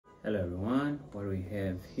Hello everyone, what we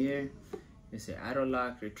have here is an auto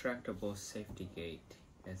lock retractable safety gate,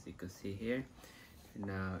 as you can see here.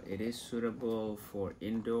 Now it is suitable for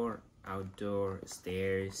indoor, outdoor,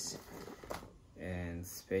 stairs, and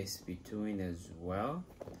space between as well.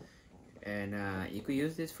 And you could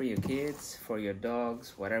use this for your kids, for your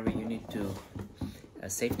dogs, whatever you need to a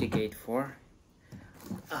safety gate for.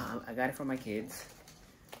 I got it for my kids.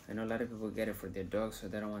 I know a lot of people get it for their dogs, so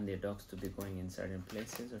they don't want their dogs to be going in certain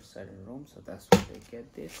places or certain rooms, so that's why they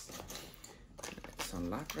get this. It's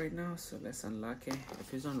unlocked right now, so let's unlock it.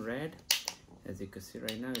 If it's on red, as you can see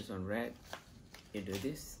right now, it's on red. You do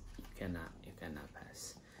this, you cannot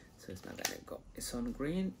pass, so it's not gonna go. It's on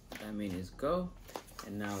green, that means it's go,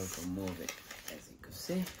 and now we can move it. As you can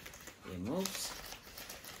see, it moves.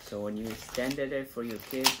 So when you stand it for your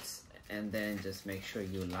kids, and then just make sure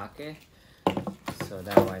you lock it, so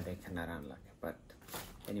that way they cannot unlock it. But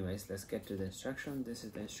anyways, let's get to the instruction. This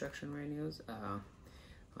is the instruction manuals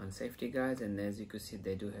on safety guides, and as you can see,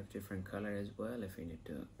 they do have different color as well if you need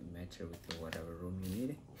to match it with whatever room you need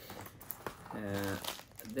it.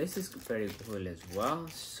 This is very cool as well.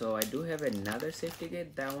 So I do have another safety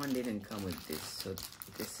gate. That one didn't come with this, so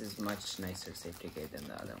this is much nicer safety gate than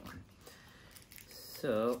the other one.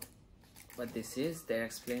 So what this is, they're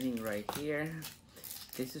explaining right here.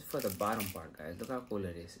 This is for the bottom part, guys. Look how cool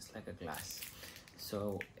it is. It's like a glass.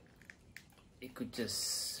 So you could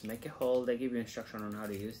just make a hole. They give you instruction on how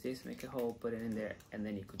to use this. Make a hole, put it in there, and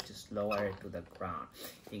then you could just lower it to the ground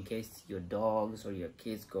in case your dogs or your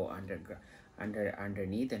kids go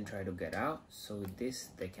underneath and try to get out. So with this,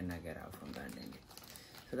 they cannot get out from the underneath.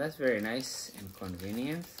 So that's very nice and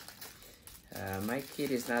convenient. My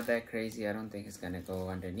kid is not that crazy. I don't think he's gonna go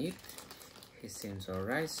underneath. It seems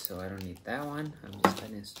alright, so I don't need that one. I'm just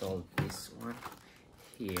gonna install this one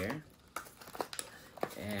here,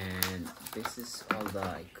 and this is all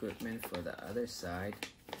the equipment for the other side.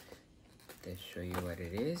 They show you what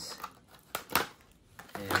it is,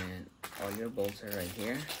 and all your bolts are right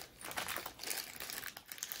here.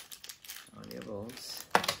 All your bolts,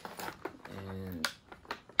 and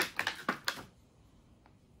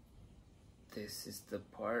this is the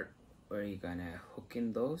part where you're gonna hook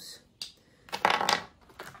in those.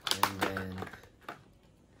 And then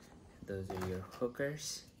those are your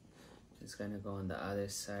hookers. It's gonna go on the other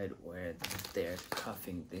side where they're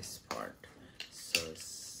cuffing this part, so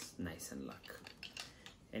it's nice and lock.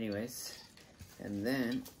 Anyways, and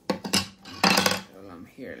then while I'm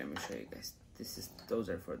here, let me show you guys. Those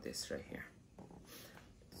are for this right here.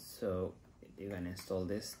 So you're gonna install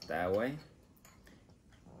this that way,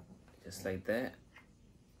 just like that.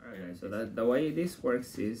 Alright, so the way this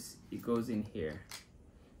works is it goes in here,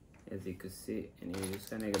 as you can see, and you're just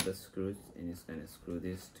gonna get the screws, and you're just gonna screw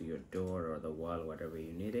this to your door or the wall, whatever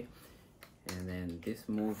you need it. And then this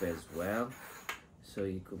move as well, so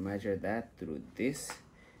you could measure that through this.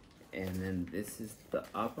 And then this is the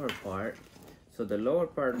upper part, so the lower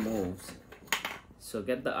part moves, so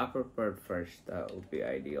get the upper part first. That would be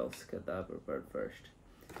ideal. Get the upper part first,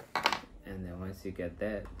 and then once you get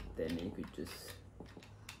that, then you could just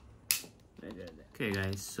measure that. Okay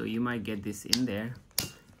guys, so you might get this in there,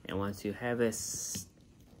 and once you have it,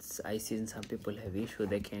 I seen some people have issue,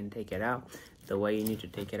 they can't take it out. The way you need to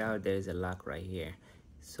take it out, there is a lock right here,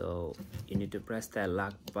 so you need to press that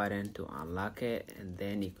lock button to unlock it, and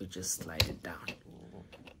then you could just slide it down.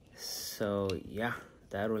 So yeah,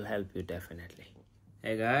 that will help you definitely.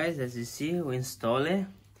 Hey guys, as you see, we install it.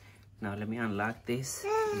 Now let me unlock this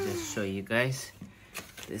and just show you guys.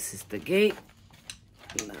 This is the gate.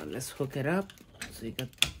 Now let's hook it up. So you got,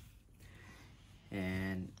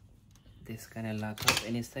 and this gonna lock up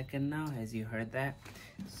any second now, as you heard that.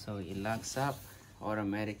 So it locks up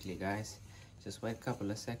automatically, guys. Just wait a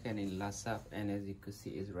couple of seconds, it locks up, and as you can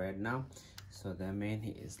see, it's red now. So that means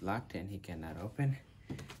he is locked and he cannot open.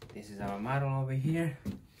 This is our model over here.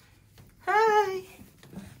 Hi.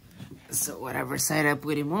 So whatever side I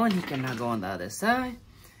put him on, he cannot go on the other side,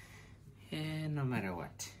 and no matter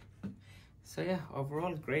what. So yeah,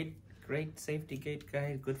 overall great safety gate,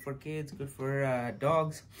 guys. Good for kids, good for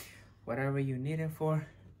dogs, whatever you need it for.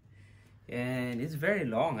 And it's very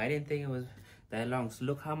long. I didn't think it was that long. So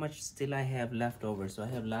look how much still I have left over. So I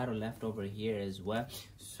have a lot of leftover here as well.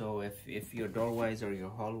 So if your doorways or your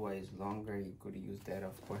hallway is longer, you could use that,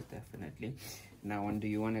 of course, definitely. Now when do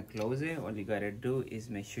you want to close it, all you gotta do is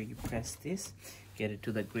make sure you press this, get it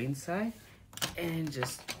to the green side, and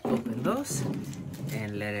just open those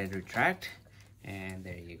and let it retract, and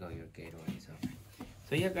there you go, your gateway is open.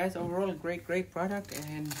 So yeah guys, overall great product,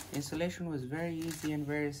 and installation was very easy and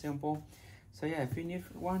very simple. So yeah, if you need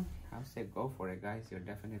one, I would say go for it, guys. You're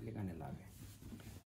definitely gonna love it.